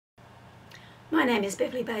My name is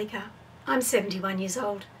Beverly Baker. I'm 71 years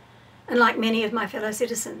old, and like many of my fellow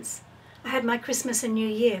citizens, I had my Christmas and New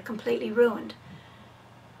Year completely ruined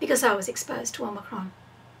because I was exposed to Omicron.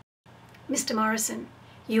 Mr. Morrison,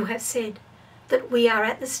 you have said that we are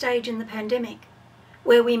at the stage in the pandemic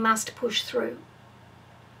where we must push through.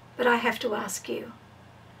 But I have to ask you,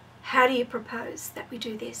 how do you propose that we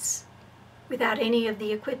do this without any of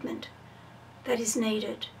the equipment that is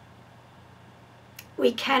needed?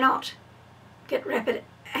 We cannot get rapid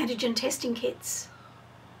antigen testing kits,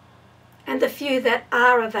 and the few that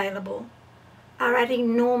are available are at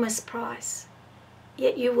enormous price,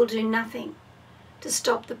 yet you will do nothing to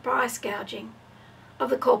stop the price gouging of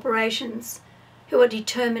the corporations who are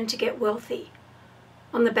determined to get wealthy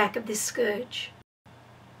on the back of this scourge.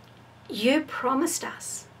 You promised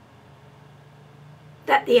us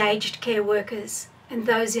that the aged care workers and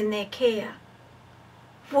those in their care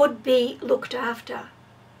would be looked after,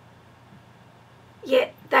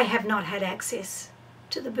 yet they have not had access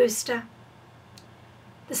to the booster.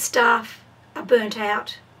 The staff are burnt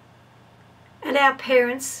out, and our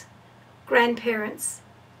parents, grandparents,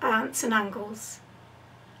 aunts and uncles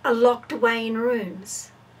are locked away in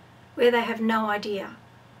rooms where they have no idea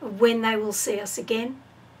of when they will see us again,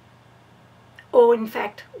 or in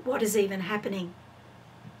fact what is even happening.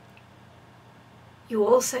 You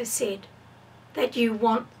also said that you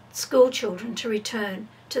want school children to return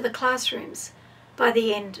to the classrooms by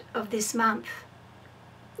the end of this month,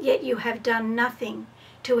 yet you have done nothing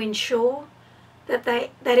to ensure that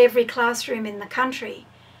every classroom in the country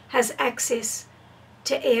has access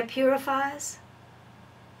to air purifiers,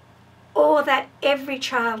 or that every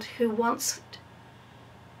child who wants it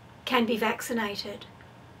can be vaccinated,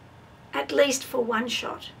 at least for one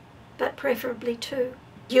shot, but preferably two.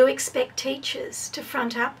 You expect teachers to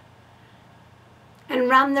front up and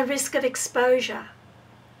run the risk of exposure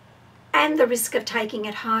and the risk of taking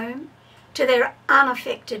it home to their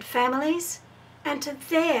unaffected families and to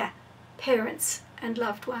their parents and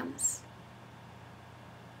loved ones.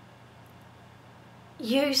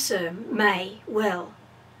 You, sir, may well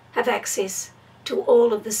have access to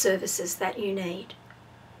all of the services that you need.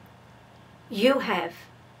 You have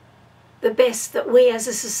the best that we as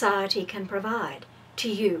a society can provide to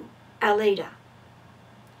you, our leader.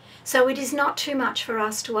 So it is not too much for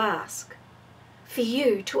us to ask for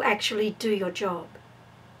you to actually do your job.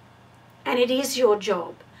 And it is your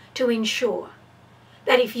job to ensure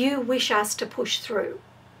that if you wish us to push through,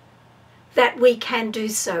 that we can do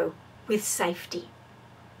so with safety.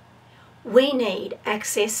 We need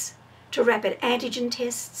access to rapid antigen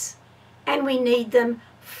tests, and we need them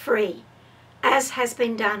free, as has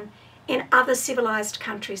been done in other civilised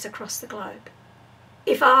countries across the globe.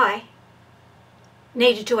 If I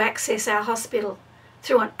needed to access our hospital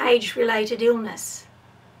through an age-related illness,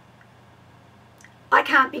 I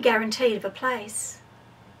can't be guaranteed of a place.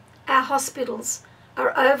 Our hospitals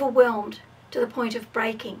are overwhelmed to the point of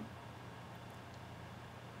breaking.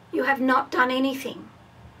 You have not done anything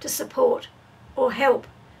to support or help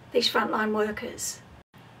these frontline workers.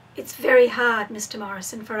 It's very hard, Mr.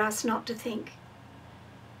 Morrison, for us not to think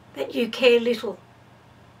that you care little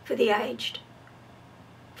for the aged,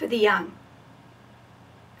 for the young,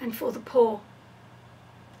 and for the poor,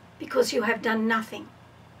 because you have done nothing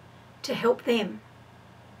to help them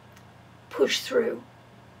push through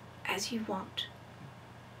as you want.